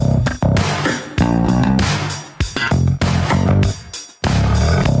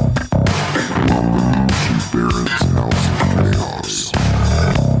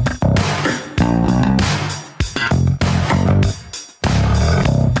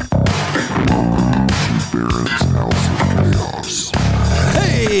Hey,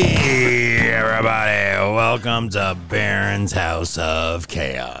 everybody. Welcome to Baron's House of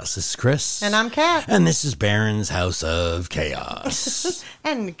Chaos. This is Chris. And I'm Kat. And this is Baron's House of Chaos.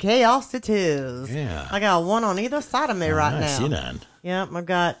 And chaos it is. Yeah. I got one on either side of me right now. I see that. Yep, I've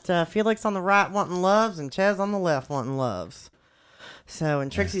got Felix on the right wanting loves and Ches on the left wanting loves. So,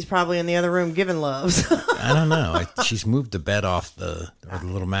 and Trixie's probably in the other room giving loves. I don't know. She's moved the bed off the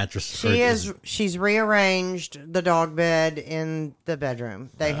little mattress. She's rearranged the dog bed in the bedroom.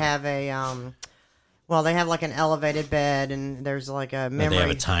 They have a, they have like an elevated bed and there's like a memory. They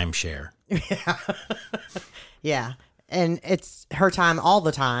have a timeshare. Yeah. Yeah. And it's her time all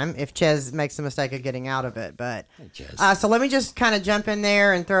the time if Ches makes the mistake of getting out of it. But so let me just kind of jump in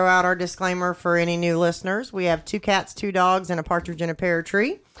there and throw out our disclaimer for any new listeners. We have 2 cats, 2 dogs, and a partridge in a pear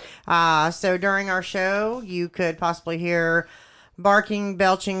tree. So during our show, you could possibly hear barking,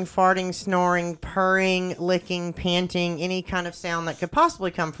 belching, farting, snoring, purring, licking, panting, any kind of sound that could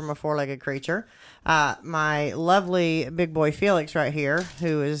possibly come from a 4-legged creature. My lovely big boy Felix right here,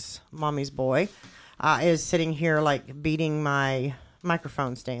 who is mommy's boy, is sitting here like beating my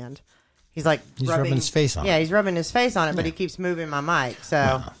microphone stand. He's rubbing his face on it. Yeah, he's rubbing his face on it, but he keeps moving my mic,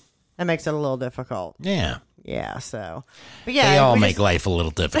 so that makes it a little difficult. Yeah. Yeah, so. But yeah, they all make life a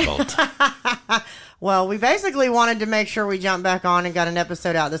little difficult. Well, we basically wanted to make sure we jumped back on and got an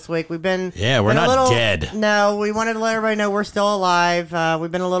episode out this week. We're not dead. No, we wanted to let everybody know we're still alive.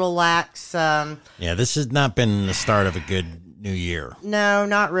 We've been a little lax. Yeah, this has not been the start of a good new year. No,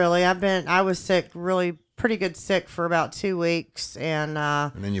 not really. I was sick, really pretty good sick for about 2 weeks, and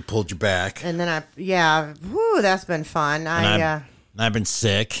then you pulled your back. And then that's been fun. I've been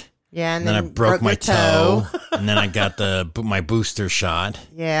sick. Yeah, and then I broke my toe, and then I got my booster shot.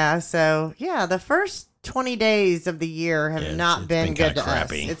 Yeah, so the first 20 days of the year have not been good to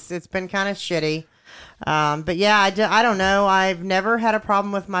crappy. us. It's been kind of shitty. But yeah, I don't know. I've never had a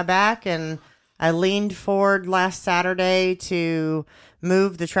problem with my back, and I leaned forward last Saturday to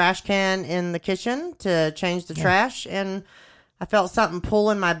move the trash can in the kitchen to change the trash, and I felt something pull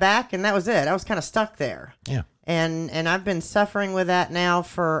in my back, and that was it. I was kind of stuck there. Yeah. And I've been suffering with that now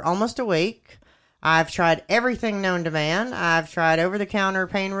for almost a week. I've tried everything known to man. I've tried over-the-counter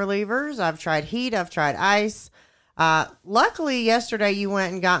pain relievers. I've tried heat. I've tried ice. Luckily, yesterday you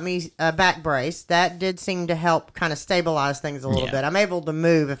went and got me a back brace. That did seem to help kind of stabilize things a little bit. I'm able to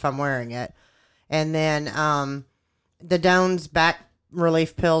move if I'm wearing it. And then the Doan's back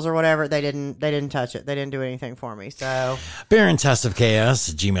relief pills or whatever, they didn't touch it. They didn't do anything for me. So Baron's House of Chaos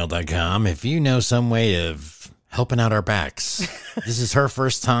at gmail.com. If you know some way of helping out our backs. This is her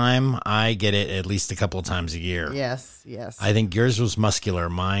first time. I get it at least a couple of times a year. Yes. I think yours was muscular.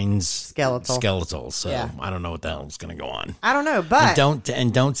 Mine's skeletal. So yeah. I don't know what the hell's going to go on. I don't know, but don't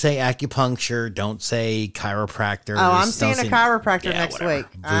say acupuncture. Don't say chiropractor. Oh, I'm seeing a chiropractor next week.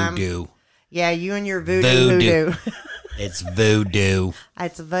 Voodoo. Yeah, you and your voodoo. It's voodoo.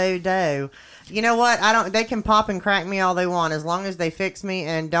 It's voodoo. You know what? They can pop and crack me all they want. As long as they fix me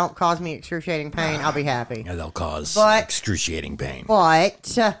and don't cause me excruciating pain, I'll be happy. Yeah, they'll cause excruciating pain.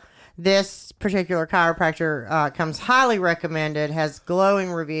 But this particular chiropractor comes highly recommended, has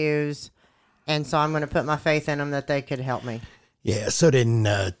glowing reviews, and so I'm going to put my faith in them that they could help me. Yeah, so did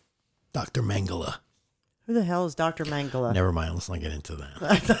Dr. Mangala. Who the hell is Dr. Mangala? Never mind. Let's not get into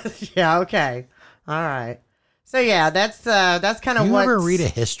that. Yeah, okay. All right. So yeah, that's kind of what. You ever read a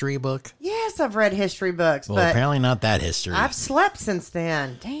history book? Yes, I've read history books, well, but apparently not that history. I've slept since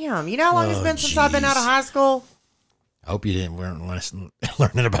then. Damn, you know how long it's been since I've been out of high school? I hope you weren't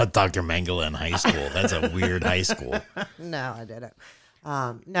learning about Dr. Mangala in high school. That's a weird high school. No, I didn't.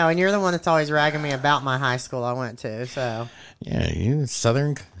 No, and you're the one that's always ragging me about my high school I went to. So yeah,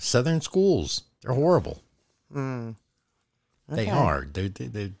 southern schools, they're horrible. Okay. They are.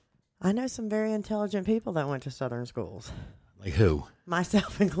 They I know some very intelligent people that went to Southern schools. Like who?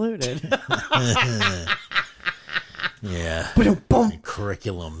 Myself included. Yeah.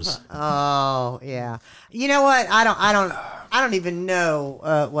 Curriculums. Oh, yeah. You know what? I don't even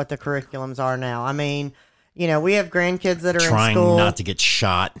know what the curriculums are now. I mean, we have grandkids that are trying in school. Not to get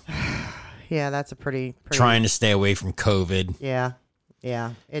shot. Yeah, that's a pretty trying to stay away from COVID. Yeah.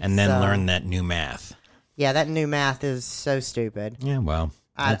 And then learn that new math. Yeah, that new math is so stupid. Yeah, well,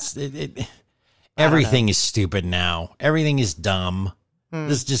 everything is stupid now. Everything is dumb.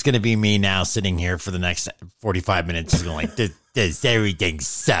 This is just going to be me now sitting here for the next 45 minutes just going like, this everything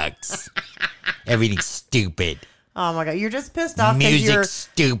sucks. Everything's stupid. Oh, my God. You're just pissed off because Music's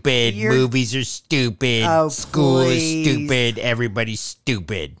stupid. Movies are stupid. Oh, School please. is stupid. Everybody's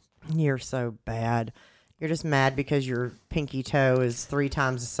stupid. You're so bad. You're just mad because your pinky toe is 3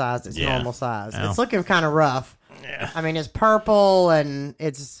 times the size its normal size. Well. It's looking kind of rough. Yeah. I mean, it's purple and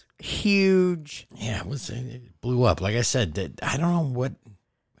it's huge. Yeah, it blew up. Like I said, I don't know what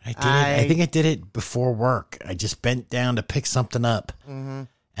I did. I think I did it before work. I just bent down to pick something up, and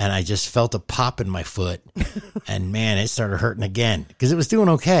I just felt a pop in my foot, and man, it started hurting again because it was doing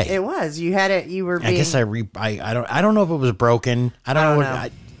okay. It was. You had it. You were. Being, I guess I don't know if it was broken. I don't know.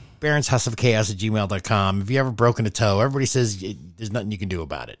 Baron's House of Chaos at gmail.com. If you ever broken a toe, everybody says there's nothing you can do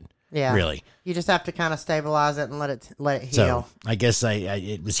about it. Yeah, really. You just have to kind of stabilize it and let it heal. So I guess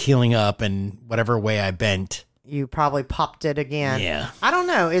it was healing up, and whatever way I bent, you probably popped it again. Yeah. I don't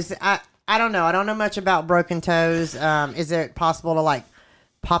know. I don't know. I don't know much about broken toes. Is it possible to like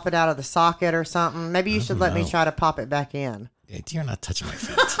pop it out of the socket or something? Maybe you should let me try to pop it back in. You're not touching my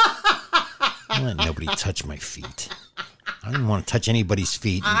feet. I don't let nobody touch my feet. I don't want to touch anybody's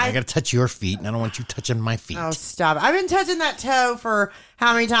feet. I got to touch your feet, and I don't want you touching my feet. Oh, stop it. I've been touching that toe for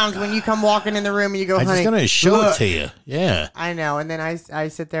how many times when you come walking in the room and you go, honey, I'm just going to show it to you. Yeah. I know. And then I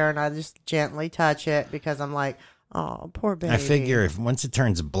sit there and I just gently touch it because I'm like, oh, poor baby. I figure if once it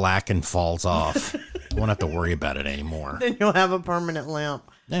turns black and falls off, I won't have to worry about it anymore. Then you'll have a permanent limp.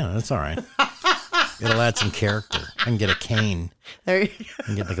 Yeah, that's all right. It'll add some character. I can get a cane. There you go. I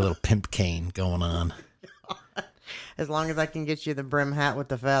can get like a little pimp cane going on. As long as I can get you the brim hat with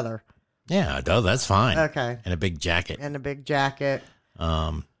the feather. Yeah, that's fine. Okay. And a big jacket. And a big jacket.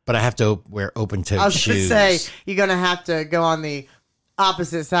 But I have to wear open-toed shoes. I was going to say, you're going to have to go on the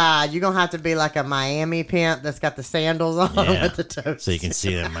opposite side. You're going to have to be like a Miami pimp that's got the sandals on with the toes. So you can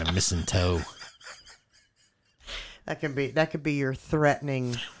see that my missing toe. That could be your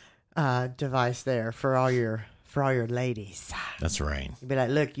threatening device there for all your ladies. That's right. You'd be like,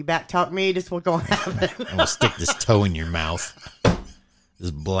 look, you back talk me, this what's going to happen. I'm going to stick this toe in your mouth.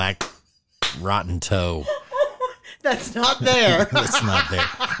 This black, rotten toe. That's not there. That's not there.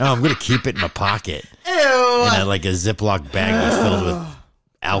 No, I'm going to keep it in my pocket. Ew. In like a Ziploc bag filled with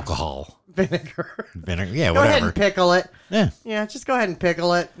alcohol. Vinegar. Yeah, go whatever. ahead and pickle it. Yeah. Yeah, just go ahead and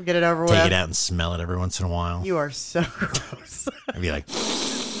pickle it. Get it over with. Take it out and smell it every once in a while. You are so gross. I'd be like,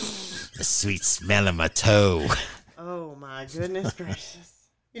 the sweet smell of my toe. Oh, my goodness gracious.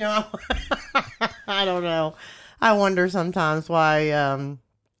 You know, I don't know. I wonder sometimes why,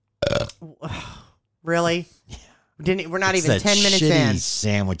 really? We're not even 10 minutes in.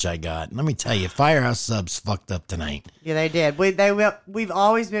 Sandwich I got. Let me tell you, Firehouse Subs fucked up tonight. Yeah, they did. We've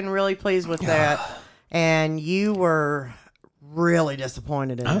always been really pleased with that, and you were really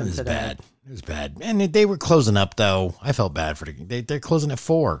disappointed in them today. Bad. It was bad. And they were closing up, though. I felt bad for they're closing at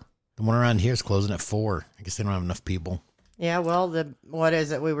 4. The one around here is closing at 4. I guess they don't have enough people. Yeah, well, what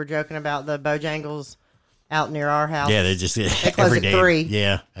is it? We were joking about the Bojangles out near our house. Yeah, they close at 3.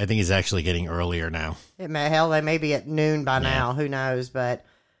 Yeah, I think it's actually getting earlier now. They may be at noon by now. Who knows? But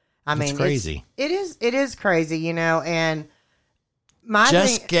I mean, it's crazy. It is crazy, you know. And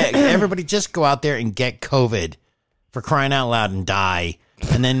everybody just go out there and get COVID for crying out loud and die,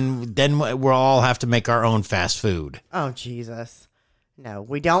 and then we'll all have to make our own fast food. Oh Jesus! No,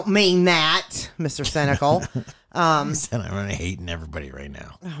 we don't mean that, Mr. Cynical. I'm really hating everybody right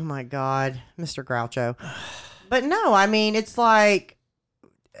now. Oh my God, Mr. Groucho. But no, I mean, it's like,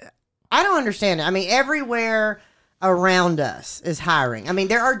 I don't understand it. I mean, everywhere around us is hiring. I mean,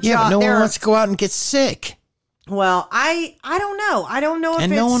 there are jobs. Yeah, but no one wants to go out and get sick. Well, I don't know. I don't know if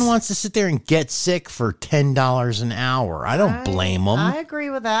no one wants to sit there and get sick for $10 an hour. I don't blame them. I agree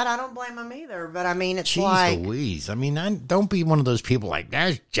with that. I don't blame them either. But I mean, it's Jeez like, Louise. I mean, don't be one of those people like,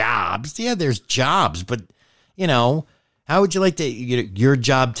 there's jobs. Yeah, there's jobs, but you know, how would you like to? Your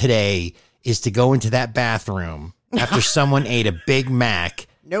job today is to go into that bathroom after someone ate a Big Mac.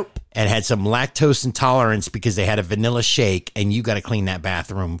 Nope. And had some lactose intolerance because they had a vanilla shake, and you got to clean that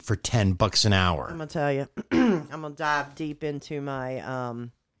bathroom for $10 an hour. I'm gonna tell you, I'm gonna dive deep into my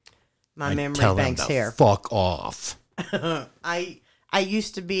my memory banks here. Fuck off. I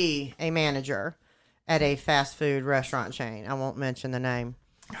used to be a manager at a fast food restaurant chain. I won't mention the name.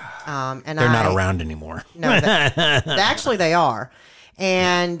 And they're not around anymore. No, actually they are.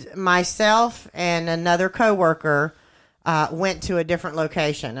 And myself and another coworker went to a different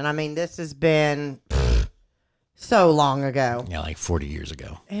location. And I mean, this has been so long ago. Yeah, like 40 years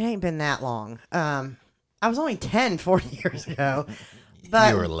ago. It ain't been that long. I was only 40 years ago.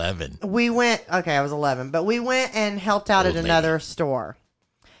 But you were 11. I was 11. But we went and helped out at another store.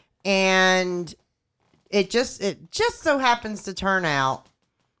 And it just so happens to turn out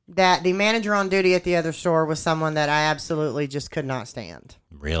that the manager on duty at the other store was someone that I absolutely just could not stand.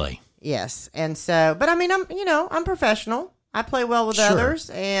 Really? Yes. And so, but I mean, I'm professional. I play well with others,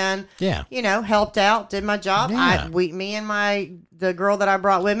 and helped out, did my job. Yeah. Me and the girl that I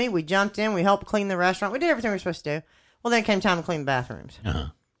brought with me, we jumped in, we helped clean the restaurant, we did everything we were supposed to do. Well, then it came time to clean the bathrooms. Uh-huh.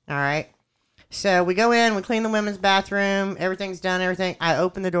 All right, so we go in, we clean the women's bathroom, everything's done, everything. I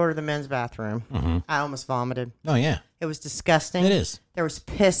opened the door to the men's bathroom. Mm-hmm. I almost vomited. Oh yeah, it was disgusting. It is. There was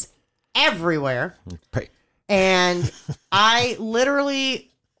piss everywhere, and I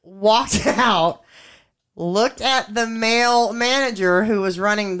literally walked out. Looked at the male manager who was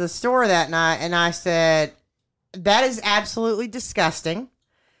running the store that night, and I said, that is absolutely disgusting.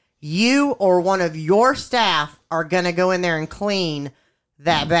 You or one of your staff are going to go in there and clean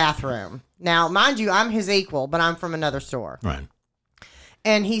that bathroom. Now, mind you, I'm his equal, but I'm from another store. Right.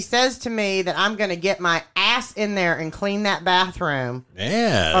 And he says to me that I'm going to get my ass in there and clean that bathroom.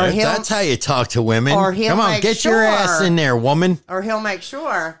 Yeah, that's how you talk to women. Or he'll Come on, get your ass in there, woman. Or he'll make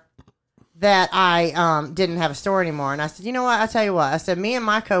sure that I didn't have a store anymore. And I said, you know what? I'll tell you what. I said, me and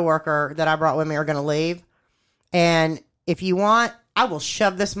my coworker that I brought with me are going to leave. And if you want, I will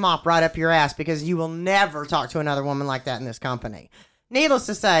shove this mop right up your ass because you will never talk to another woman like that in this company. Needless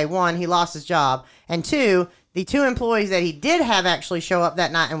to say, 1, he lost his job. And 2, the 2 employees that he did have actually show up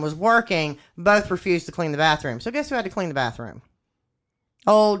that night and was working, both refused to clean the bathroom. So guess who had to clean the bathroom?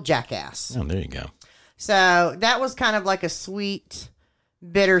 Old jackass. Oh, there you go. So that was kind of like a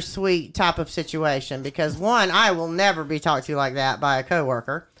bittersweet type of situation because 1, I will never be talked to like that by a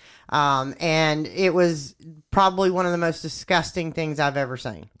coworker. And it was probably one of the most disgusting things I've ever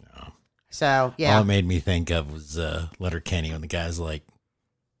seen. No. So, yeah. All it made me think of was Letterkenny when the guy's like,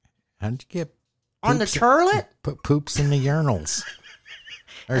 how did you get on the toilet? Put poops in the urinals.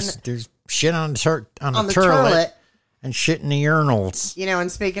 There's shit on the toilet and shit in the urinals. You know,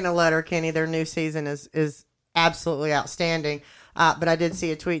 and speaking of Letterkenny, their new season is absolutely outstanding. But I did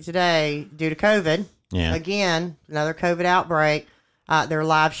see a tweet today due to COVID. Yeah. Again, another COVID outbreak. Their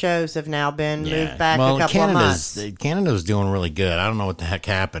live shows have now been moved back a couple of months. Canada's doing really good. I don't know what the heck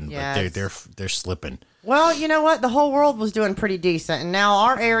happened, yeah, but they're slipping. Well, you know what? The whole world was doing pretty decent, and now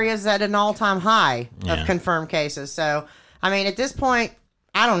our area is at an all-time high of confirmed cases. So, I mean, at this point,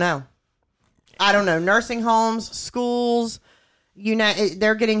 I don't know. Nursing homes, schools,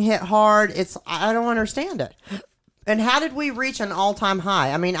 they're getting hit hard. I don't understand it. And how did we reach an all-time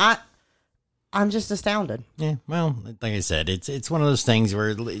high? I mean, I'm just astounded. Yeah, well, like I said, it's one of those things where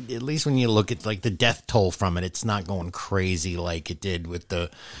at least when you look at like the death toll from it, it's not going crazy like it did with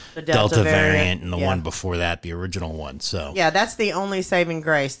the Delta variant and the one before that, the original one. So yeah, that's the only saving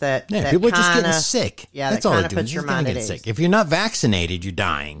grace that people are just getting sick. Yeah, that's all it puts your mind at ease. Sick. If you're not vaccinated, you're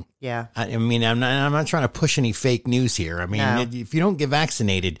dying. Yeah, I mean, I'm not trying to push any fake news here. I mean, if you don't get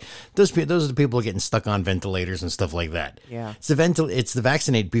vaccinated, those are the people getting stuck on ventilators and stuff like that. Yeah, it's the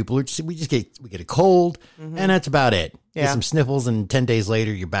vaccinated people who we get a cold, and that's about it. Yeah. Get some sniffles, and 10 days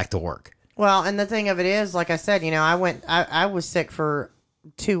later, you're back to work. Well, and the thing of it is, like I said, I was sick for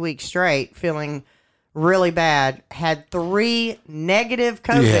 2 weeks straight, feeling really bad. Had 3 negative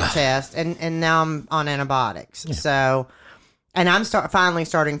COVID tests, and now I'm on antibiotics. Yeah. So. And I'm finally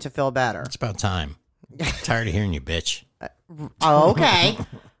starting to feel better. It's about time. I'm tired of hearing you, bitch. Okay.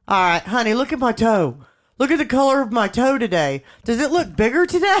 All right, honey, look at my toe. Look at the color of my toe today. Does it look bigger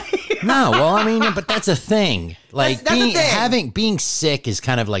today? No, well, I mean, but that's a thing. Like that's being sick is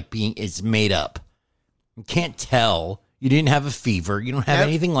kind of like it's made up. You can't tell. You didn't have a fever. You don't have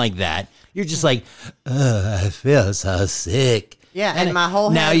anything like that. You're just like, I feel so sick. Yeah, and my whole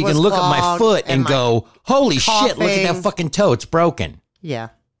head now you can look at my foot and go, holy shit, look at that fucking toe. It's broken. Yeah.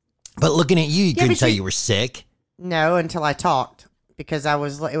 But looking at you couldn't tell you were sick. No, until I talked because it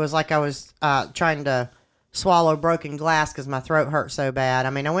was like I was trying to swallow broken glass because my throat hurt so bad.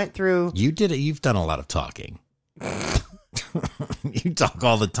 I mean, I went through. You did it. You've done a lot of talking. You talk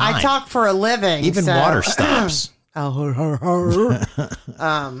all the time. I talk for a living. Even water stops. Yeah,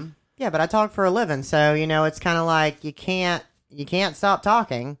 but I talk for a living. So, it's kind of like you can't stop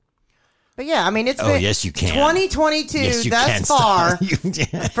talking. But yeah, I mean, it's been yes, you can. 2022 thus far.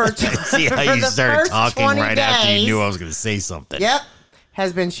 See how you started talking right after you knew I was going to say something. Yep.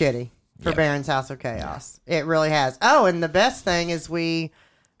 Has been shitty for Barron's House of Chaos. Yeah. It really has. Oh, and the best thing is we,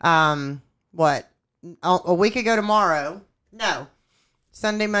 a week ago tomorrow, no,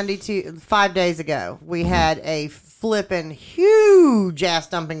 Sunday, Monday, 5 days ago, we had a flipping huge ass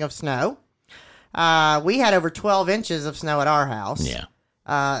dumping of snow. We had over 12 inches of snow at our house. Yeah.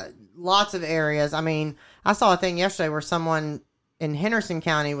 Lots of areas. I mean, I saw a thing yesterday where someone in Henderson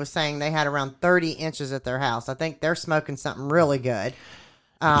County was saying they had around 30 inches at their house. I think they're smoking something really good.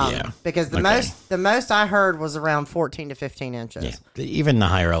 Because the most I heard was around 14 to 15 inches. Yeah. Even the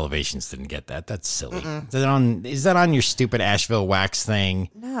higher elevations didn't get that. That's silly. Is that on your stupid Asheville wax thing?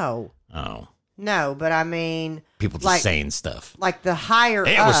 No. Oh. No, but I mean... People just saying stuff. Like the higher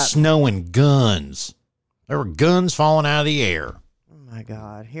It was snowing guns. There were guns falling out of the air. Oh, my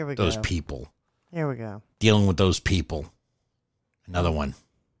God. Here we go. Those people. Here we go. Dealing with those people. Another one.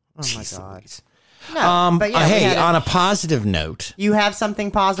 Oh, Jeez my God. Louise. No, but yeah, hey, on a positive note. You have something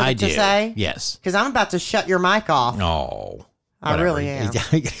positive to say? Yes. Because I'm about to shut your mic off. No. I really am.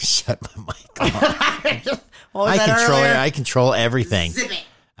 I gotta shut my mic off. What was that earlier? I control everything. Zip it.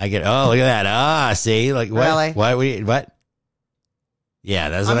 I get, look at that. See? Like, what? Really? What? Yeah,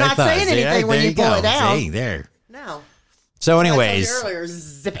 that's what I thought. I'm not saying anything when you pull it down. See, there. No. So anyways. Like earlier,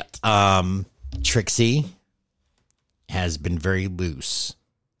 zip it. Trixie has been very loose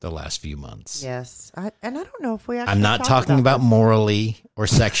the last few months. Yes. And I don't know if we actually I'm not talking about morally or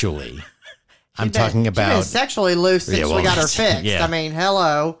sexually. I'm talking about... She's been sexually loose since we got her fixed. Yeah. I mean,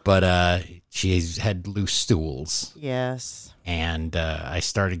 hello. But she's had loose stools. Yes. And I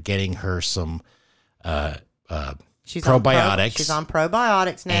started getting her some she's probiotics. She's on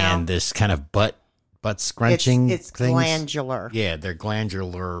probiotics now. And this kind of butt scrunching It's things. glandular. Yeah, they're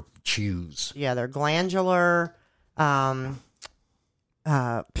glandular chews. Yeah, they're glandular.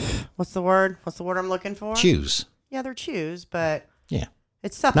 What's the word? What's the word I'm looking for? Chews. Yeah, they're chews, but yeah,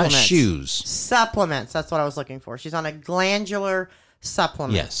 it's supplements. Not shoes. Supplements. That's what I was looking for. She's on a glandular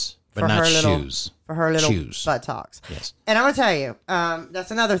supplement. Yes, but not shoes. For her little chews. buttocks. Yes. And I'm going to tell you,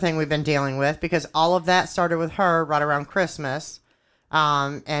 that's another thing we've been dealing with because all of that started with her right around Christmas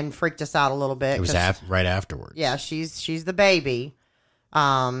and freaked us out a little bit. It was right afterwards. Yeah, she's the baby.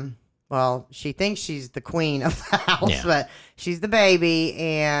 Well, she thinks she's the queen of the house, but she's the baby,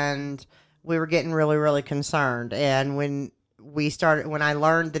 and we were getting really, really concerned. And when I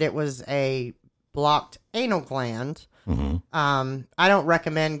learned that it was a blocked anal gland, I don't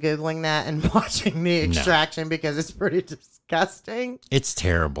recommend Googling that and watching the extraction because it's pretty disgusting. It's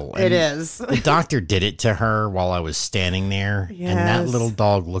terrible. It is. The doctor did it to her while I was standing there, and that little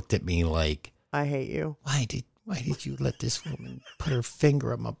dog looked at me like, I hate you. Why did you let this woman put her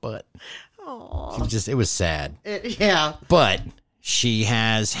finger up my butt? Oh, it was sad. Yeah. But she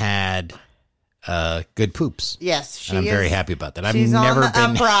has had good poops. Yes, she and I'm is. very happy about that. She's I've never on the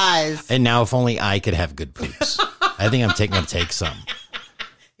been uprise. And now if only I could have good poops. I think I'm going to take some.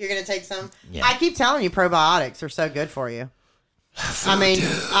 You're going to take some? Yeah. I keep telling you probiotics are so good for you. I mean,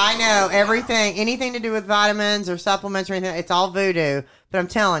 I know anything to do with vitamins or supplements or anything, it's all voodoo, but I'm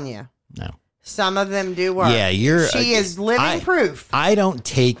telling you. No. Some of them do work. Yeah, She is living proof. I don't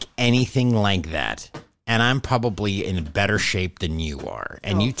take anything like that. And I'm probably in better shape than you are.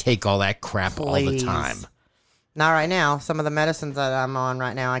 And you take all that crap all the time. Not right now. Some of the medicines that I'm on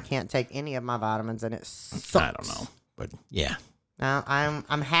right now, I can't take any of my vitamins, and it sucks. I don't know. But yeah. Now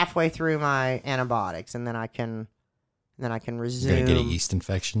I'm halfway through my antibiotics, and then I can resume. You're gonna get a yeast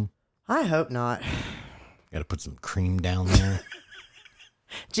infection? I hope not. Gotta put some cream down there.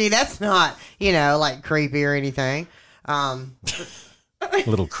 Gee, that's not, like creepy or anything. A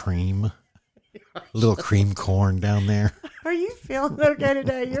little cream. A little cream corn down there. Are you feeling okay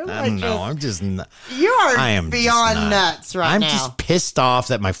today? You're like, I don't know. I'm just. You are beyond nuts now. I'm just pissed off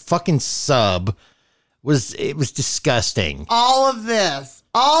that my fucking sub was disgusting. All of this.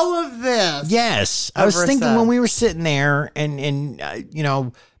 Yes, I was thinking when we were sitting there and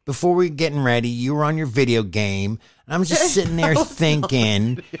before we were getting ready, you were on your video game. And I'm just sitting there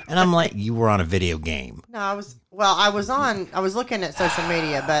thinking, and I'm like, you were on a video game. No, I was looking at social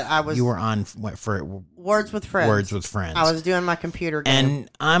media, but you were on for Words with Friends. Words with Friends. I was doing my computer game. And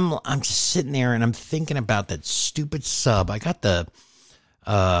I'm just sitting there and I'm thinking about that stupid sub. I got the,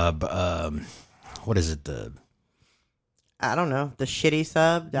 what is it? I don't know. The shitty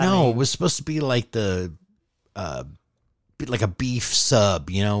sub? It was supposed to be like the, like a beef sub,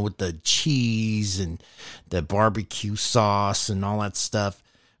 with the cheese and the barbecue sauce and all that stuff.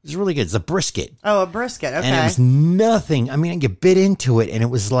 It was really good. It's a brisket. Oh, a brisket. Okay. And it was nothing. I mean, you bit into it and it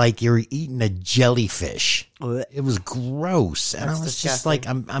was like you were eating a jellyfish. It was gross. And I was disgusting. Just like,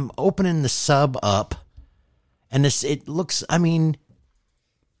 I'm opening the sub up and it looks, I mean,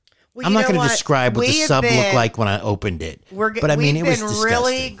 I'm not going to describe what the sub looked like when I opened it. It was disgusting.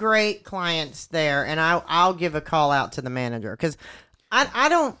 Really great clients there, and I'll give a call out to the manager because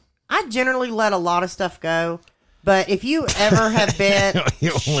I generally let a lot of stuff go, but if you ever have been,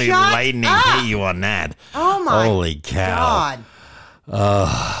 only lightning hit you on that. Oh my holy cow!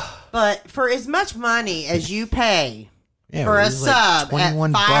 God! But for as much money as you pay Yeah, for it a was like sub at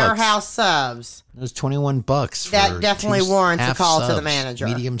 21 bucks. Firehouse Subs. It was $21 for That definitely 2 warrants a half call to the subs, manager.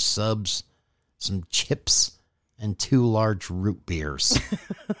 Medium subs, some chips, and 2 large root beers.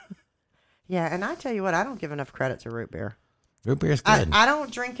 Yeah, and I tell you what, I don't give enough credit to root beer. Root beer's good. I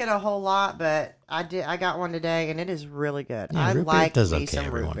don't drink it a whole lot, but I got one today, and it is really good. Yeah, I root beer like does me okay some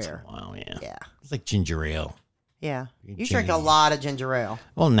every root once beer. in a while. Yeah, Yeah, it's like ginger ale. yeah. You Ginger drink a ale. lot of ginger ale.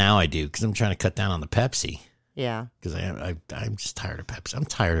 Well, now I do because I'm trying to cut down on the Pepsi Yeah. because I'm just tired of Pepsi. I'm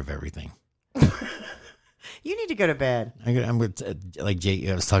tired of everything. You need to go to bed. I'm with, like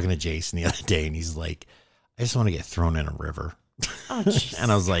I was talking to Jason the other day, and he's like, "I just want to get thrown in a river," Oh, jeez.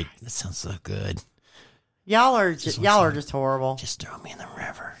 and I was like, "That sounds so good." Y'all are just horrible. Just throw me in the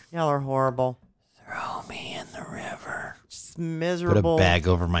river. Y'all are horrible. Throw me in the river. Just Put miserable. a bag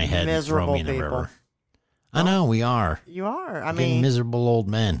over my head and throw miserable me in the people. river. I know we are. You are. I Being mean, miserable old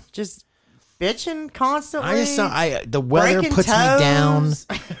men. just bitching constantly. I just the weather breaking puts me down. toes.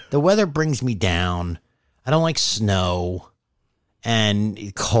 The weather brings me down. I don't like snow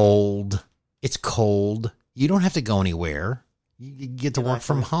and cold. It's cold. You don't have to go anywhere. You get to work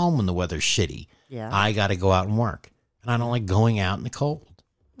from home when the weather's shitty. Yeah. I got to go out and work, and I don't like going out in the cold.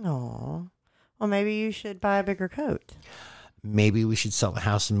 Aw. Well, maybe you should buy a bigger coat. Maybe we should sell the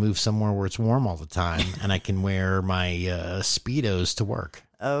house and move somewhere where it's warm all the time, and I can wear my Speedos to work.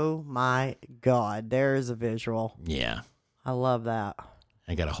 Oh my God, there is a visual. Yeah. I love that.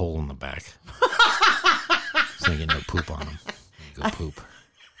 I got a hole in the back. So I get no poop on them. Go poop.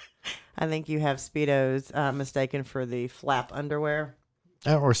 I think you have Speedos mistaken for the flap underwear.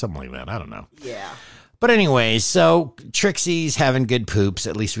 Or something like that. I don't know. Yeah. But anyway, so Trixie's having good poops.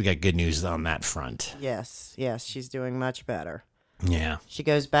 At least we got good news on that front. Yes, she's doing much better. Yeah. She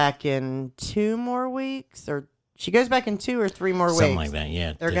goes back in 2 more weeks, or she goes back in 2 or 3 more Something weeks. like that,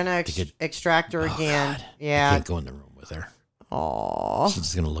 yeah. They're going to extract her again. God. I Yeah. can't go in the room with her. Aw. She's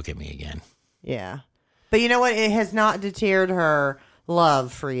just going to look at me again. Yeah. But you know what? It has not deterred her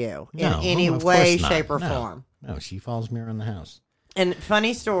love for you in any of way, course not. shape, or No. form. No, she follows me around the house. And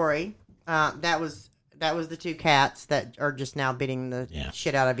funny story, that was the 2 cats that are just now beating the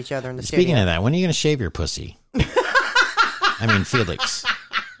shit out of each other in the Speaking studio. of that, when are you going to shave your pussy? I mean, Felix.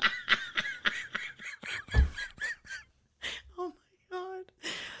 Oh my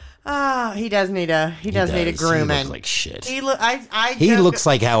God. He does need a grooming. He looks like shit. He He looks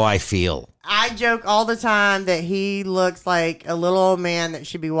like how I feel. I joke all the time that he looks like a little old man that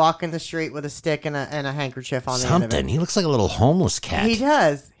should be walking the street with a stick and a handkerchief on the end of Something. it. He looks like a little homeless cat. He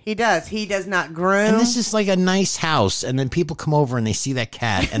does. He does. He does not groom. And this is like a nice house, and then people come over and they see that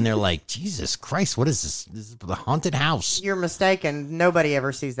cat, and they're like, Jesus Christ, what is this? This is the haunted house. You're mistaken. Nobody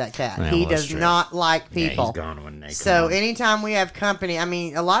ever sees that cat. Yeah, He well, that's does true. not like Yeah, people. he's gone when they come So home. anytime we have company, I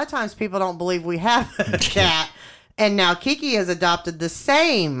mean, a lot of times people don't believe we have a cat. And now Kiki has adopted the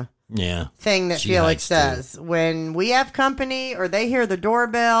same Yeah. thing that She Felix hides, does. When we have company or they hear the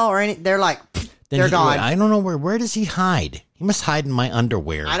doorbell or any, they're like, Then they're gone. I don't know where does he hide? He must hide in my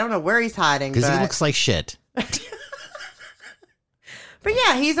underwear. I don't know where he's hiding. Because he but- looks like shit. But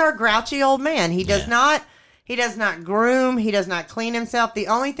yeah, he's our grouchy old man. He does not groom. He does not clean himself. The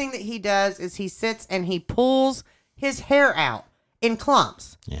only thing that he does is he sits and he pulls his hair out in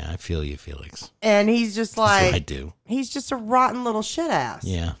clumps. Yeah, I feel you, Felix. And he's just That's what I like, do. he's just a rotten little shit ass.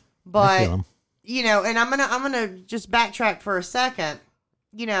 Yeah. I But feel him. you know, and I'm gonna just backtrack for a second.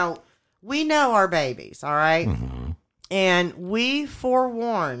 You know, we know our babies, all right? Mhm. And we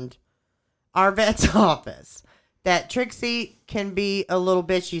forewarned our vet's office that Trixie can be a little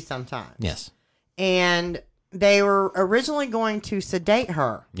bitchy sometimes. Yes. And they were originally going to sedate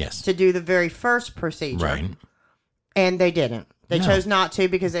her Yes. to do the very first procedure. Right. And they didn't. They No. chose not to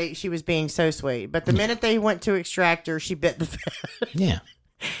because she was being so sweet. But the minute they went to extract her, she bit the vet. Yeah.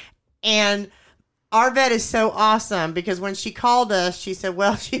 And our vet is so awesome because when she called us, she said,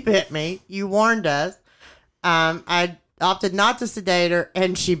 well, she bit me. You warned us. I opted not to sedate her,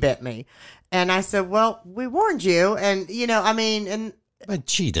 and she bit me. And I said, well, we warned you. And, you know, I mean, and But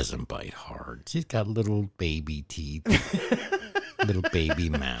she doesn't bite hard. She's got little baby teeth. Little baby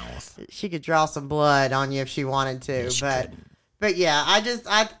mouth. she could draw some blood on you if she wanted to. Yeah, she but couldn't. but yeah,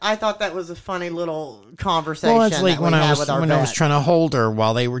 I thought that was a funny little conversation. Well, it's like that when we I had was with our when I was vet. trying to hold her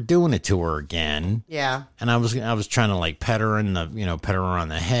while they were doing it to her again. Yeah. And I was trying to like pet her in the pet her on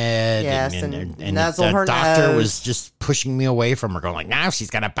the head. Yes, and nuzzle the her doctor nose. was just pushing me away from her, going like, "Now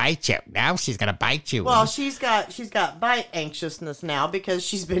she's gonna bite you. Now she's gonna bite you." Well, she's got bite anxiousness now because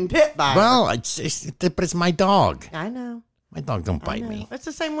she's been bit by her. well, but it's my dog. I know. My dog don't I bite know. me. It's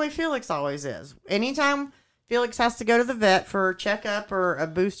the same way Felix always is. Anytime Felix has to go to the vet for a checkup or a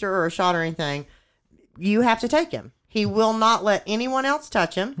booster or a shot or anything, you have to take him. He will not let anyone else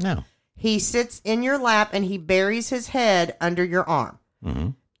touch him. No. He sits in your lap and he buries his head under your arm. Mm-hmm.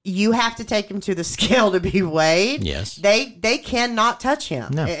 You have to take him to the scale to be weighed. Yes. They cannot touch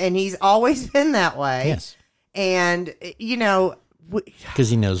him. No. And he's always been that way. Yes. And, you know... Because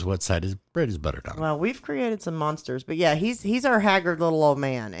he knows what side his bread is buttered on. Well, we've created some monsters. But yeah, he's our haggard little old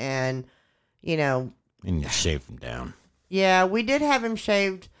man. And, you know... And you shave him down. Yeah, we did have him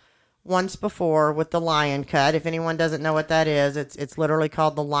shaved once before with the lion cut. If anyone doesn't know what that is, it's literally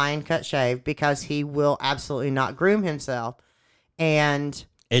called the lion cut shave because he will absolutely not groom himself. And...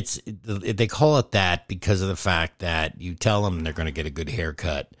 They call it that because of the fact that you tell them they're going to get a good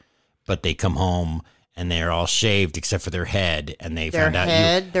haircut, but they come home and they're all shaved except for their head, and they their found out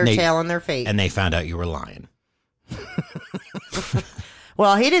head, their tail, and their feet, and they found out you were lying.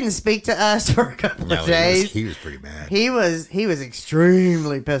 Well, he didn't speak to us for a couple of days. He was pretty mad. He was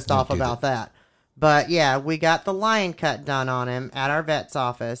extremely pissed off about that. But yeah, we got the lion cut done on him at our vet's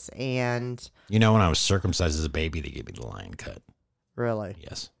office, and you know, when I was circumcised as a baby, they gave me the lion cut. Really?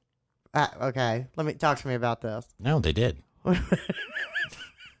 Yes. Okay. Talk to me about this. No, they did.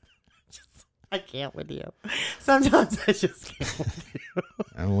 I can't with you. Sometimes I just can't with you.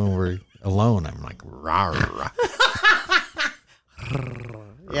 And when we're alone, I'm like, rah, rah.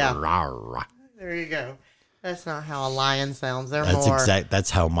 Yeah. Rah, rah. There you go. That's not how a lion sounds. That's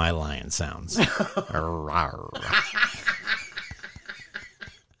how my lion sounds. Rah, rah.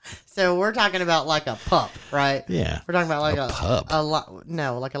 So we're talking about like a pup, right? Yeah. We're talking about like a pup.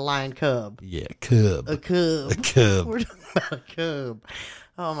 No, like a lion cub. Yeah, cub. A cub. A cub. We're talking about a cub.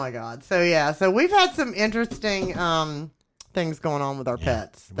 Oh my God. So yeah, so we've had some interesting things going on with our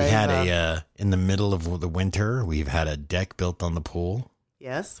pets. We had in the middle of the winter, we've had a deck built on the pool.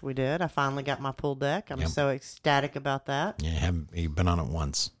 Yes, we did. I finally got my pool deck. I'm so ecstatic about that. Yeah, you've been on it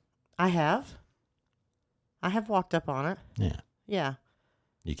once. I have. I have walked up on it. Yeah. Yeah.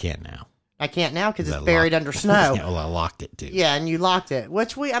 You can't now. I can't now because it's buried under snow. Yeah, well, I locked it too. Yeah, and you locked it,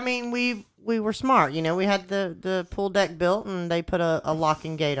 which we were smart. You know, we had the pool deck built and they put a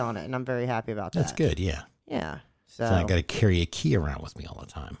locking gate on it, and I'm very happy about that. That's good, yeah. Yeah. So I got to carry a key around with me all the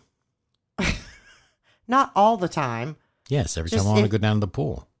time. Not all the time. Yes, every time I want to go down to the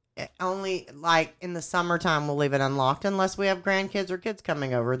pool. Only like in the summertime we'll leave it unlocked unless we have grandkids or kids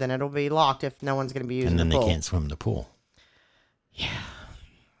coming over. Then it'll be locked if no one's going to be using the pool. And then they can't swim in the pool. Yeah.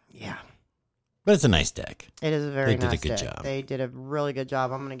 Yeah. But it's a nice deck. It is a very nice deck. They did a good job. They did a really good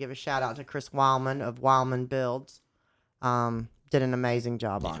job. I'm going to give a shout out to Chris Wildman of Wildman Builds. Did an amazing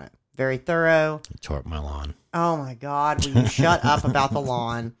job on it. Very thorough. He tore up my lawn. Oh my God! Will you shut up about the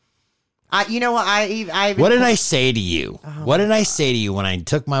lawn? You know what? What did I say to you? What did I say to you when I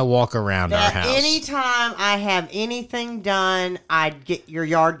took my walk around our house? Anytime I have anything done, your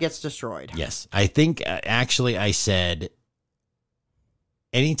yard gets destroyed. Yes, I think actually I said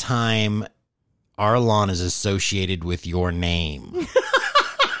anytime our lawn is associated with your name,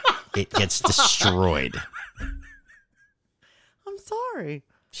 it gets destroyed. I'm sorry.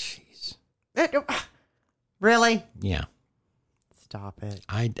 Jeez. Really? Yeah. Stop it.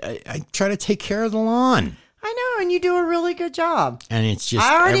 I try to take care of the lawn. I know, and you do a really good job. And it's just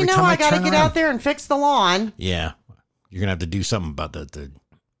I already every know time I got to get out there and fix the lawn. Yeah. You're going to have to do something about the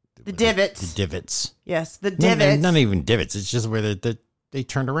divots. The divots. Yes, the divots. Not even divots. It's just where they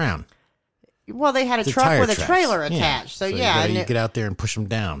turned around. Well, they had a truck with a trailer attached. So yeah. You get out there and push them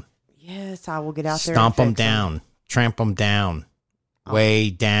down. Yes, I will get out there Stomp and them down. Tramp them down. Way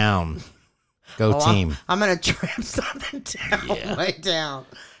down. Go team. I'm going to tramp something down. Way down.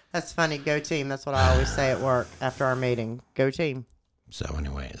 That's funny. Go team. That's what I always say at work after our meeting. Go team. So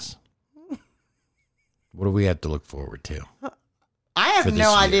anyways, what do we have to look forward to? I have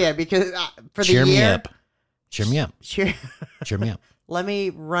no idea because for the Cheer year. me up. Cheer me up. Cheer me up. Let me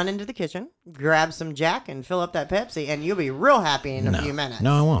run into the kitchen, grab some Jack, and fill up that Pepsi, and you'll be real happy in a few minutes.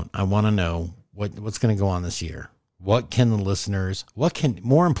 No, I won't. I want to know what's going to go on this year. What can the listeners,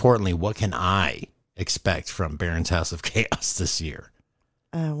 more importantly, what can I expect from Baron's House of Chaos this year?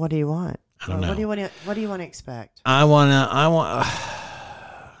 What do you want? I don't know. What do you want to expect? I want,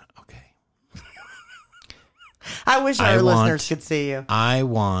 okay. I wish our listeners could see you. I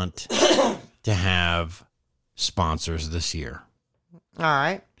want to have sponsors this year. All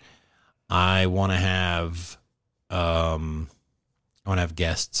right. I want to have,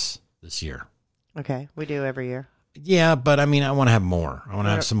 guests this year. Okay. We do every year. Yeah, but I mean, I want to have more. I want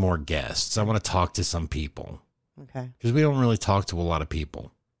to have some more guests. I want to talk to some people. Okay. Because we don't really talk to a lot of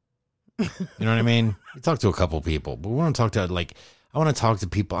people. You know what I mean? We talk to a couple people, but we want to talk to I want to talk to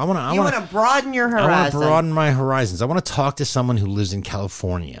people. I want to broaden your horizon. I want to broaden my horizons. I want to talk to someone who lives in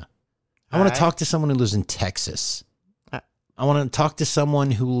California. I want to talk to someone who lives in Texas. I want to talk to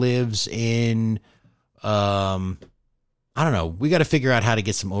someone who lives in, I don't know. We got to figure out how to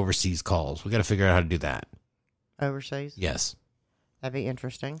get some overseas calls. We got to figure out how to do that. Overseas? Yes. That'd be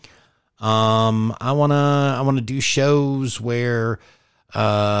interesting. I wanna do shows where,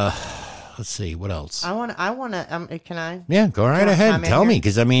 let's see, what else? I wanna. Can I? Yeah, go right ahead. Tell me,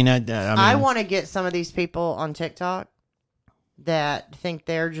 because I mean, I want to get some of these people on TikTok that think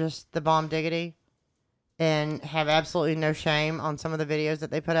they're just the bomb diggity and have absolutely no shame on some of the videos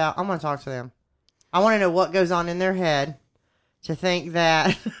that they put out. I'm gonna talk to them. I want to know what goes on in their head to think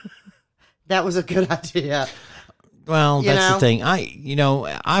that that was a good idea. Well, that's the thing.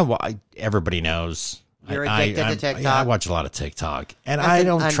 Everybody knows. You're addicted to TikTok. I watch a lot of TikTok, and I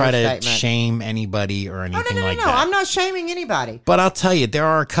don't try to shame anybody or anything like that. No, I'm not shaming anybody. But I'll tell you, there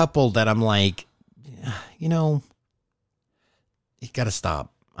are a couple that I'm like, you got to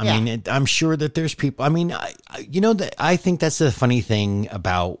stop. I mean, I'm sure that there's people. I mean, I think that's the funny thing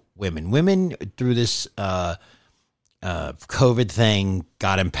about women. Women through this COVID thing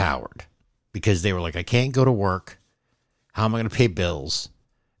got empowered because they were like, I can't go to work. How am I going to pay bills?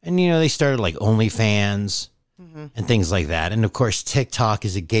 And, they started like OnlyFans and things like that. And of course, TikTok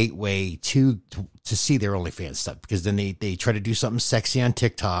is a gateway to see their OnlyFans stuff, because then they try to do something sexy on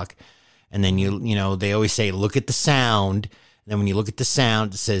TikTok. And then, they always say, look at the sound. And then when you look at the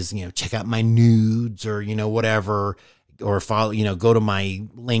sound, it says, check out my nudes or, whatever, or follow, go to my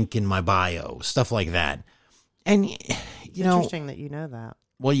link in my bio, stuff like that. And, interesting that you know that.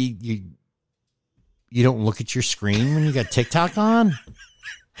 Well, you don't look at your screen when you got TikTok on?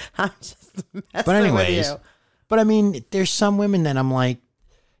 I'm just messing but anyways, with you. But I mean, there's some women that I'm like,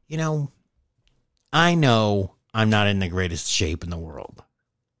 I know I'm not in the greatest shape in the world.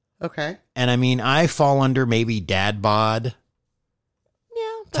 Okay. And I mean, I fall under maybe dad bod.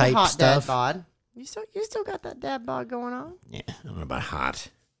 Yeah, type hot stuff. Dad bod. You still got that dad bod going on? Yeah, I don't know about hot.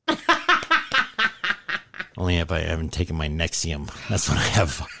 Only if I haven't taken my Nexium. That's when I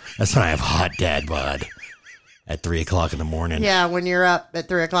have hot dad bod at 3:00 in the morning. Yeah, when you're up at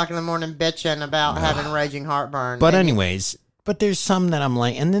 3:00 in the morning bitching about having raging heartburn. But anyways, but there's some that I'm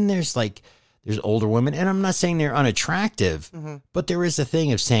like, and then there's older women, and I'm not saying they're unattractive, but there is a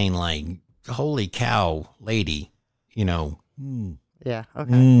thing of saying like, holy cow, lady, Yeah.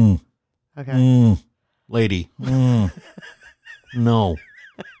 Okay. Okay. Lady. No. No.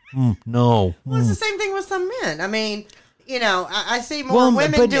 Well, it's the same thing with some men. I mean, I see more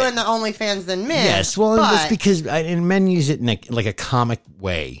women doing the OnlyFans than men. Yes, well, that's because and men use it in a comic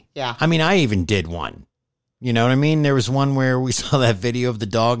way. Yeah. I mean, I even did one. You know what I mean? There was one where we saw that video of the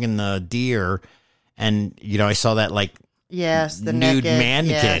dog and the deer, and I saw that like the nude naked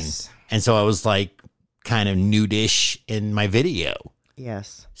mannequin, yes. And so I was like kind of nudish in my video.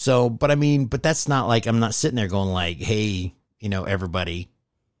 Yes. So, but that's not like, I'm not sitting there going like, hey, everybody,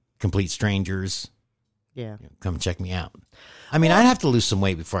 complete strangers. Yeah. Come check me out. I mean, I'd have to lose some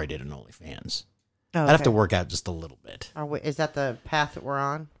weight before I did an OnlyFans. Oh, I'd have to work out just a little bit. Is that the path that we're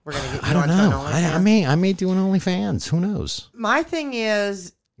on? We're going to get I don't know. I may do an OnlyFans. Who knows? My thing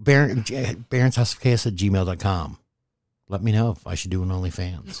is... Baron's House of Chaos at gmail.com. Let me know if I should do an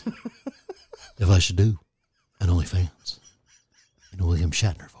OnlyFans. If I should do an OnlyFans. In a William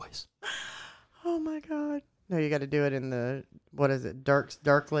Shatner voice. Oh my God. No, you got to do it in the, what is it?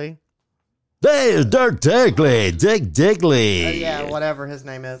 Darkly? Hey, Dirk Digley. Dick Digley. Yeah, whatever his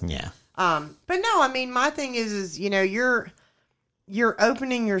name is. Yeah. But no, I mean, my thing is, you're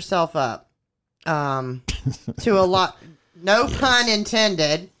opening yourself up, to a lot, no pun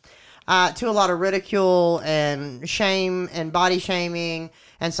intended, to a lot of ridicule and shame and body shaming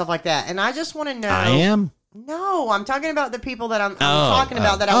and stuff like that. And I just want to know. I am? No, I'm talking about the people that I'm talking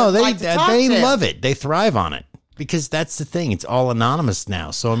about that I would like to talk to. They love it. They thrive on it. Because that's the thing. It's all anonymous now.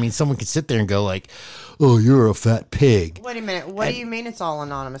 So, I mean, someone could sit there and go like, oh, you're a fat pig. Wait a minute. What do you mean it's all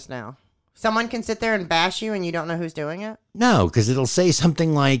anonymous now? Someone can sit there and bash you and you don't know who's doing it? No, because it'll say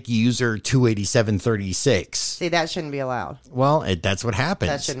something like user 28736. See, that shouldn't be allowed. Well, that's what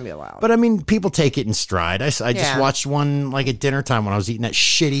happens. That shouldn't be allowed. But I mean, people take it in stride. I just watched one like at dinner time when I was eating that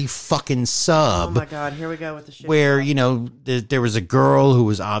shitty fucking sub. Oh my God, here we go with the shit. Where, there was a girl who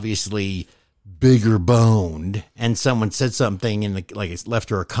was obviously bigger boned, and someone said something and it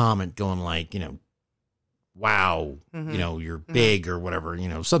left her a comment going like, wow, you're big or whatever,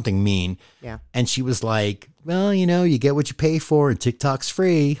 something mean. Yeah. And she was like, well, you get what you pay for and TikTok's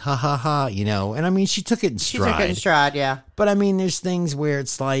free. Ha ha ha. And I mean, she took it in stride. She took it in stride. Yeah. But I mean, there's things where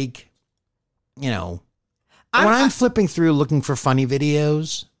it's like, when I'm flipping through looking for funny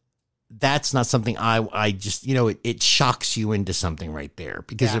videos, that's not something I just, it shocks you into something right there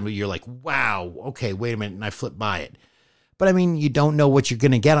because you're like, wow, okay, wait a minute. And I flip by it. But I mean, you don't know what you're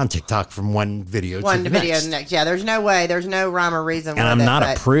going to get on TikTok from one video to the next. Yeah, there's no way. There's no rhyme or reason. And I'm not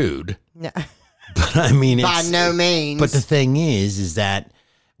a prude. No. But I mean, by no means. But the thing is that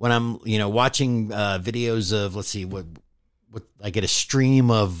when I'm, watching videos of, let's see, what I get a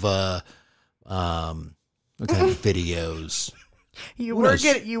stream of, what kind of videos? You were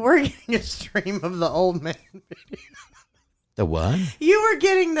getting a stream of the old man video. The what? You were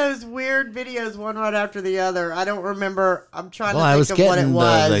getting those weird videos one right after the other. I don't remember. I'm trying to think of what it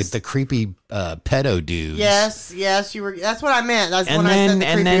was. The creepy pedo dudes. Yes, you were. That's what I meant. That's when I said the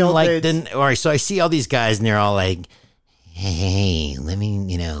creepy old dudes. All right, so I see all these guys and they're all like, hey, let me,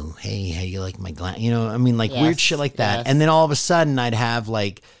 hey, how you like my glass? I mean, like weird shit like that. Yes. And then all of a sudden I'd have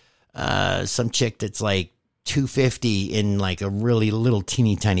like some chick that's like 250 in like a really little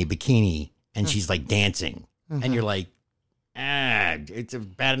teeny tiny bikini and she's like dancing. Mm-hmm. And you're like, it's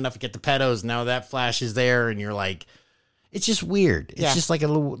bad enough to get the pedos. Now that flash is there, and you're like, it's just weird. It's just like a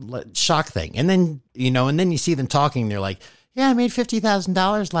little shock thing. And then, and then you see them talking. They're like, yeah, I made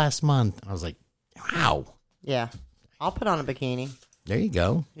 $50,000 last month. I was like, wow. Yeah. I'll put on a bikini. There you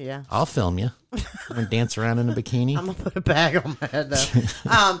go. Yeah. I'll film you. I'm going to dance around in a bikini. I'm going to put a bag on my head,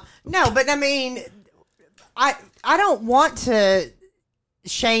 though. No, but I mean, I don't want to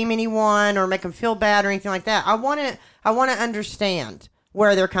shame anyone or make them feel bad or anything like that. I want to understand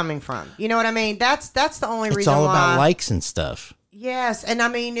where they're coming from. You know what I mean? That's the only reason why. It's all about likes and stuff. Yes, and I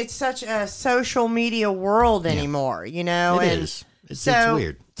mean it's such a social media world anymore. It is. It's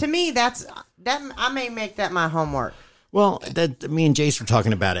weird. To me, that I may make that my homework. Well, me and Jace were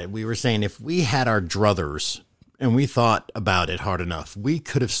talking about it. We were saying if we had our druthers and we thought about it hard enough, we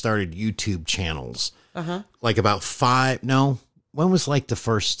could have started YouTube channels. Like about when was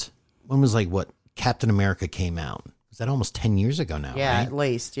what Captain America came out? Was that almost 10 years ago now? Yeah, right? at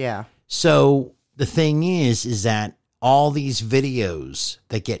least, yeah. So the thing is that all these videos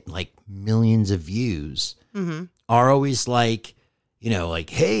that get like millions of views are always like,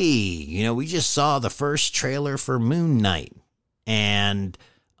 hey, we just saw the first trailer for Moon Knight. And,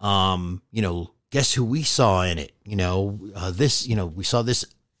 guess who we saw in it? We saw this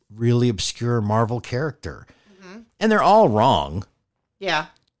really obscure Marvel character. And they're all wrong. Yeah.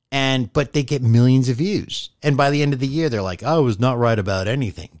 But they get millions of views. And by the end of the year, they're like, I was not right about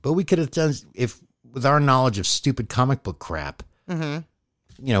anything. But we could have done, with our knowledge of stupid comic book crap,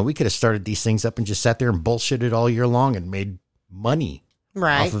 we could have started these things up and just sat there and bullshitted all year long and made money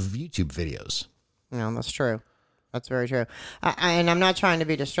off of YouTube videos. No, that's true. That's very true. And I'm not trying to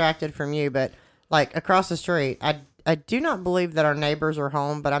be distracted from you, but like across the street, I do not believe that our neighbors are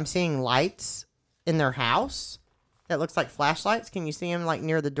home, but I'm seeing lights in their house. That looks like flashlights. Can you see them like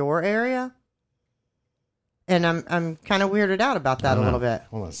near the door area? And I'm kind of weirded out about that a little bit.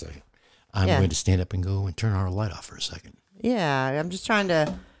 Hold on a second. I'm going to stand up and go and turn our light off for a second. Yeah, I'm just trying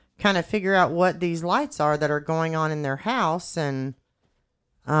to kind of figure out what these lights are that are going on in their house, and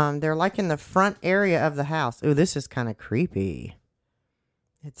they're like in the front area of the house. Ooh, this is kind of creepy.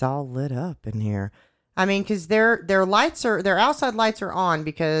 It's all lit up in here. I mean, because their outside lights are on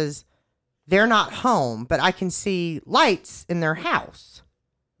because they're not home, but I can see lights in their house.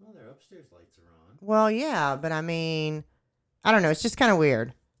 Well, their upstairs lights are on. Well, yeah, but I mean, I don't know. It's just kind of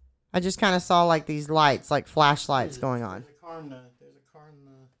weird. I just kind of saw like these lights, like flashlights going on. There's a car in the...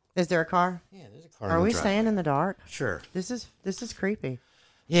 Is there a car? Yeah, there's a car. Are we staying in the dark? Sure. This is creepy.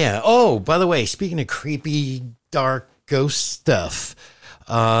 Yeah. Oh, by the way, speaking of creepy, dark ghost stuff,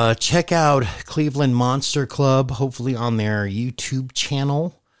 check out Cleveland Monster Club, hopefully on their YouTube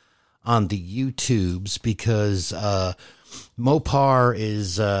channel. On the YouTubes, because Mopar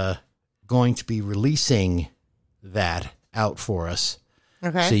is going to be releasing that out for us.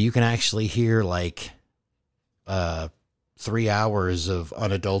 Okay. So you can actually hear like 3 hours of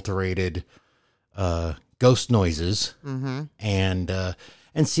unadulterated ghost noises and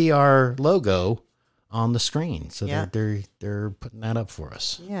see our logo on the screen. So they're putting that up for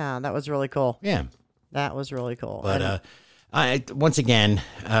us. Yeah, that was really cool. Yeah. That was really cool. But once again,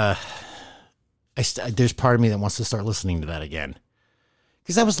 there's part of me that wants to start listening to that again,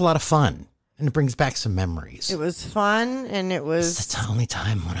 because that was a lot of fun and it brings back some memories. It was fun, and it was. It's the only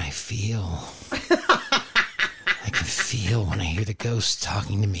time when I feel. I can feel when I hear the ghost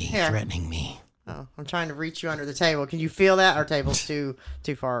talking to me, threatening me. Oh, I'm trying to reach you under the table. Can you feel that? Our table's too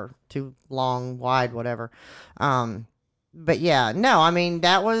far, too long, wide, whatever. But yeah, no, I mean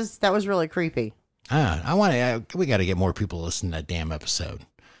that was really creepy. We got to get more people to listen to that damn episode.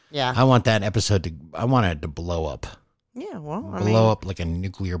 Yeah. I want that episode I want it to blow up. Yeah, well, blow up like a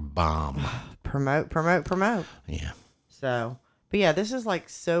nuclear bomb. Promote. Yeah. So, but yeah, this is like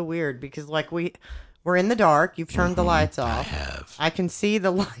so weird because like we We're in the dark. You've turned the lights off. I have. I can see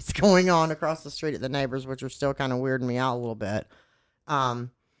the lights going on across the street at the neighbors, which are still kind of weirding me out a little bit. And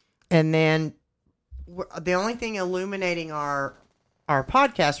then the only thing illuminating our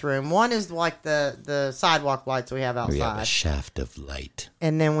podcast room, one is like the sidewalk lights we have outside. We have a shaft of light.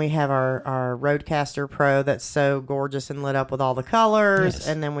 And then we have our Rodecaster Pro that's so gorgeous and lit up with all the colors. Yes.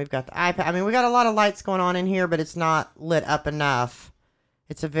 And then we've got the iPad. I mean, we got a lot of lights going on in here, but it's not lit up enough.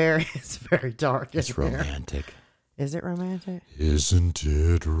 It's very dark. It's romantic. Is it romantic? Isn't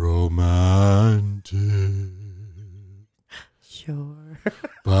it romantic? Sure.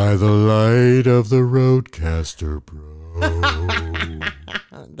 By the light of the Rodecaster Pro.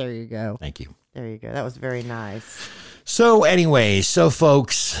 There you go. Thank you. There you go. That was very nice. So anyway,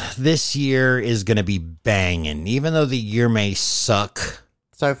 folks, this year is going to be banging. Even though the year may suck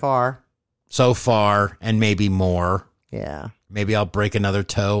So far, and maybe more. yeah. Maybe I'll break another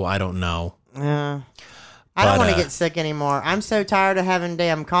toe. I don't know. I don't want to get sick anymore. I'm so tired of having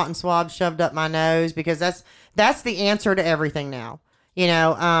damn cotton swabs shoved up my nose because that's the answer to everything now. You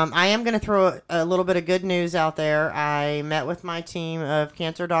know, I am going to throw a little bit of good news out there. I met with my team of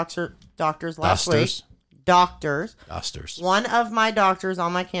cancer doctors last week. Doctors. One of my doctors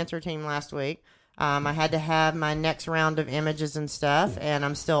on my cancer team last week. I had to have my next round of images and stuff, and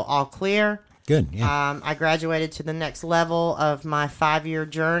I'm still all clear. Good, yeah. I graduated to the next level of my 5-year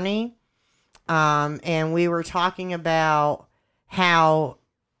journey. And we were talking about how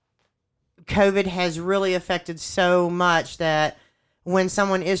COVID has really affected so much that when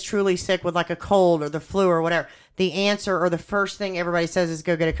someone is truly sick with like a cold or the flu or whatever, the answer or the first thing everybody says is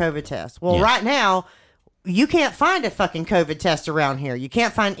go get a COVID test. Well, right now, you can't find a fucking COVID test around here. You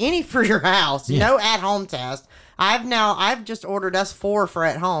can't find any for your house. Yeah. No at-home test. I've just ordered us 4 for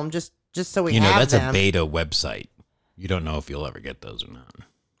at home just so we have them. That's a beta website. You don't know if you'll ever get those or not.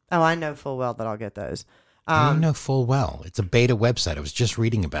 Oh, I know full well that I'll get those. I know full well. It's a beta website. I was just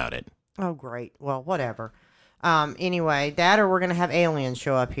reading about it. Oh, great. Well, whatever. Anyway, that or we're going to have aliens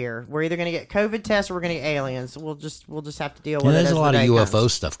show up here. We're either going to get COVID tests or we're going to get aliens. We'll just have to deal with it. There's a lot of UFO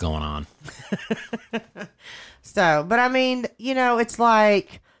stuff going on. So, but I mean, it's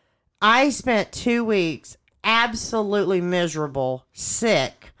like I spent 2 weeks absolutely miserable,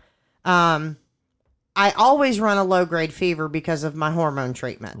 sick. I always run a low-grade fever because of my hormone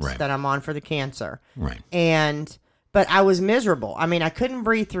treatments that I'm on for the cancer. Right. But I was miserable. I mean, I couldn't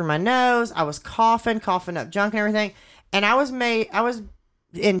breathe through my nose. I was coughing up junk and everything. And I was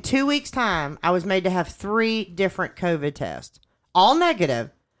in 2 weeks' time, I was made to have 3 different COVID tests, all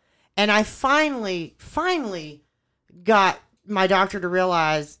negative. And I finally got my doctor to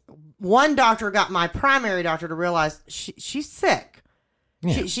realize, one doctor got my primary doctor to realize she's sick.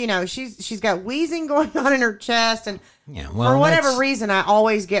 Yeah. She's got wheezing going on in her chest, and for whatever reason, I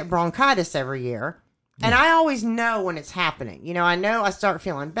always get bronchitis every year, and I always know when it's happening. I know I start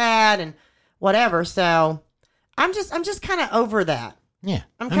feeling bad and whatever. So I'm just kind of over that. Yeah,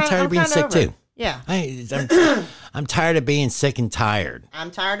 I'm tired of being sick too. Yeah, I'm tired of being sick and tired. I'm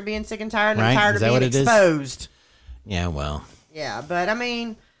tired of being sick and tired. And I'm tired of being exposed. Yeah, well. Yeah, but I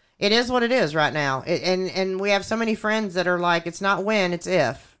mean. It is what it is right now. And we have so many friends that are like, it's not when, it's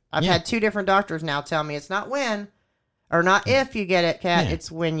if. I've had 2 different doctors now tell me it's not when or not if you get it, Kat. Yeah.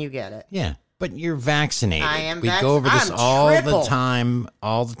 It's when you get it. Yeah, but you're vaccinated. I am vaccinated. We go over this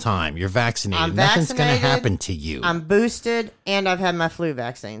all the time. You're vaccinated. Nothing's going to happen to you. I'm boosted, and I've had my flu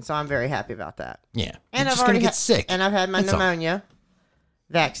vaccine, so I'm very happy about that. Yeah. And I've already get sick. And I've had my pneumonia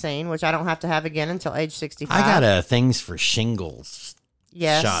vaccine, which I don't have to have again until age 65. I got things for shingles.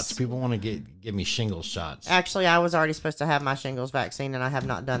 Yes. Shots. People want to give me shingles shots. Actually, I was already supposed to have my shingles vaccine, and I have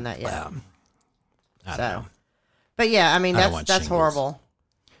not done that yet. I don't know. But yeah, I mean that's horrible.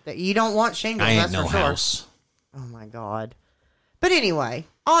 That you don't want shingles. I ain't that's no for sure. house. Oh my god. But anyway,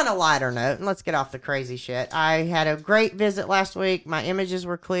 on a lighter note, and let's get off the crazy shit. I had a great visit last week. My images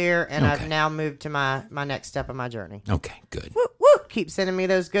were clear, and I've now moved to my next step of my journey. Okay, good. Woo, woo. Keep sending me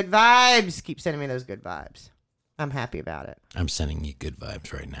those good vibes. I'm happy about it. I'm sending you good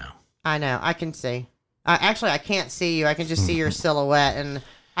vibes right now. I know. I can see. Actually, I can't see you. I can just see your silhouette, and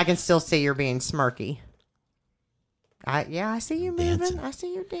I can still see you're being smirky. I see you moving. Dancing. I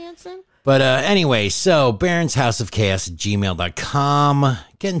see you dancing. But anyway, so baronshouseofchaos@gmail.com.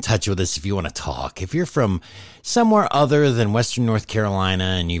 Get in touch with us if you want to talk. If you're from somewhere other than Western North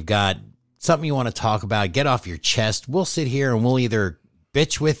Carolina and you've got something you want to talk about, get off your chest. We'll sit here and we'll either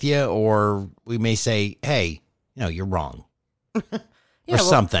bitch with you or we may say, hey, you're wrong. Or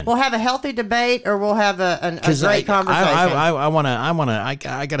something. We'll have a healthy debate, or we'll have a great conversation. I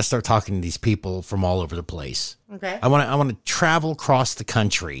got to start talking to these people from all over the place. Okay. I want to travel across the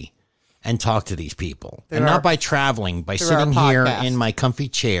country and talk to these people. Through and our- not by traveling, by through sitting our here podcast. in my comfy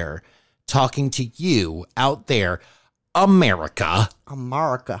chair, talking to you out there, America,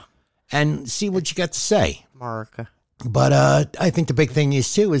 America. and see what you got to say. America. But I think the big thing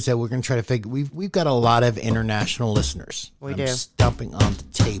is too is that we're going to try to figure. We've got a lot of international listeners. We I'm do. Stumping on the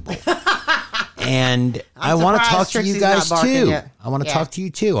table, and I I'm want to surprised talk to you Trixie's guys not barking too. yet. I want to Yeah. talk to you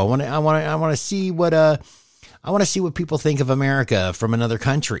too. I want to see what people think of America from another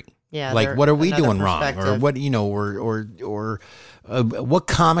country. Yeah, like they're- what are we another doing wrong, or perspective. what or what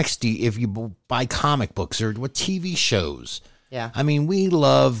comics do you, if you buy comic books, or what TV shows? Yeah. I mean, we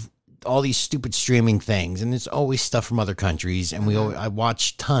love all these stupid streaming things, and it's always stuff from other countries, and I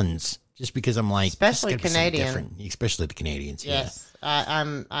watch tons just because I'm like, Especially this gotta be something Canadian. different. Especially the Canadians. Yes.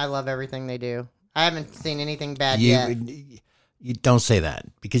 I love everything they do. I haven't seen anything bad Yeah. yet. You don't say that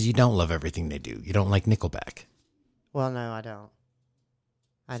because you don't love everything they do. You don't like Nickelback. Well, no, I don't.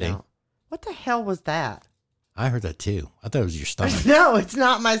 I See? don't. What the hell was that? I heard that too. I thought it was your stomach. No, it's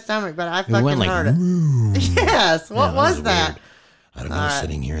not my stomach, but I It fucking went like, heard it. "Woo." Yes. What Yeah, was that? weird. I don't know. All right.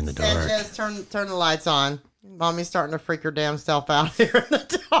 Sitting here in the dark. Sanchez, turn the lights on. Mommy's starting to freak her damn self out here in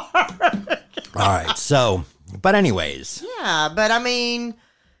the dark. All right. So, but anyways, Yeah, but I mean,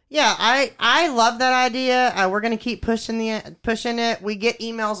 yeah, I love that idea. We're gonna keep pushing it. We get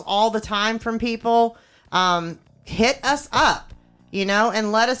emails all the time from people. Hit us up,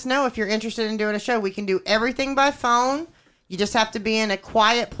 and let us know if you're interested in doing a show. We can do everything by phone. You just have to be in a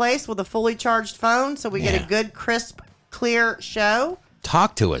quiet place with a fully charged phone, so we get Yeah. a good, crisp, clear show.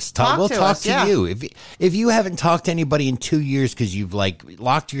 talk to us. Talk We'll to talk us, to yeah. you. If you haven't talked to anybody in 2 years because you've like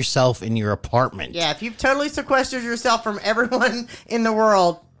locked yourself in your apartment. Yeah, if you've totally sequestered yourself from everyone in the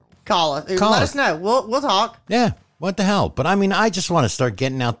world, call us. Call Let us. us know. We'll talk. Yeah, what the hell? But I mean, I just want to start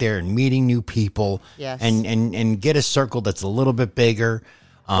getting out there and meeting new people. Yes. And get a circle that's a little bit bigger.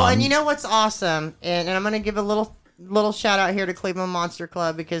 Well, and you know what's awesome, and I'm going to give a little shout out here to Cleveland Monster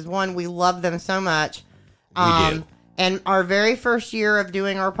Club because one, we love them so much. We do. And our very first year of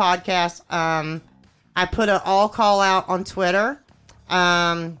doing our podcast, I put an all call out on Twitter.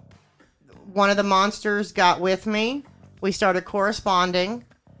 One of the monsters got with me. We started corresponding.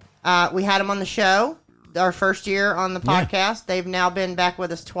 We had them on the show our first year on the Yeah. podcast. They've now been back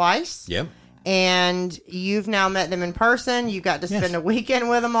with us twice. Yep. And you've now met them in person. You got to Yes. spend a weekend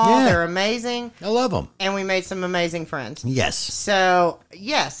with them all. Yeah. They're amazing. I love them. And we made some amazing friends. Yes. So,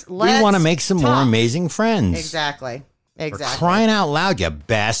 yes, We let's want to make some more talk. amazing friends. Exactly. For Exactly. crying out loud, you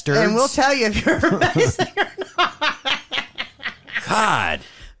bastards. And we'll tell you if you're amazing or not. God.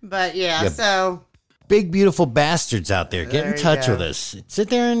 But yeah, Yeah. so Big, beautiful bastards out there. Get There in you touch go. with us. Sit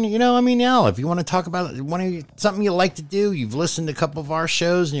there and, if you want to talk about something you like to do, you've listened to a couple of our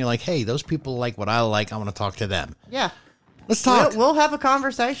shows and you're like, hey, those people like what I like. I want to talk to them. yeah, Let's talk. we'll have a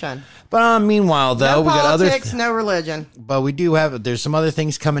conversation. But meanwhile, though, No we got politics, no religion. but we do have, there's some other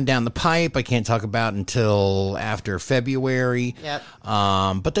things coming down the pipe. I can't talk about until after February. Yep.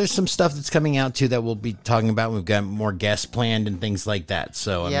 But there's some stuff that's coming out too that we'll be talking about. We've got more guests planned and things like that.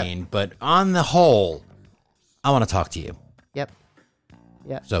 So, Yep. but on the whole, I want to talk to you. Yep.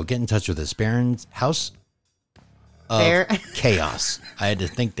 Yep. So get in touch with us. Baron's House of Bar- Chaos. I had to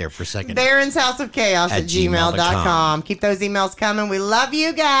think there for a second. Baron's House of Chaos at gmail.com. Keep those emails coming. We love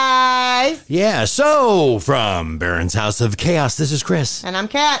you guys. Yeah, so from Baron's House of Chaos, this is Chris. And I'm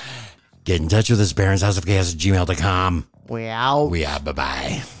Kat. Get in touch with us, Baron's House of Chaos at gmail.com. We out. We are.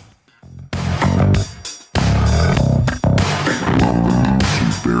 Bye-bye.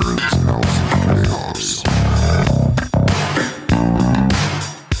 Baron's House of Chaos.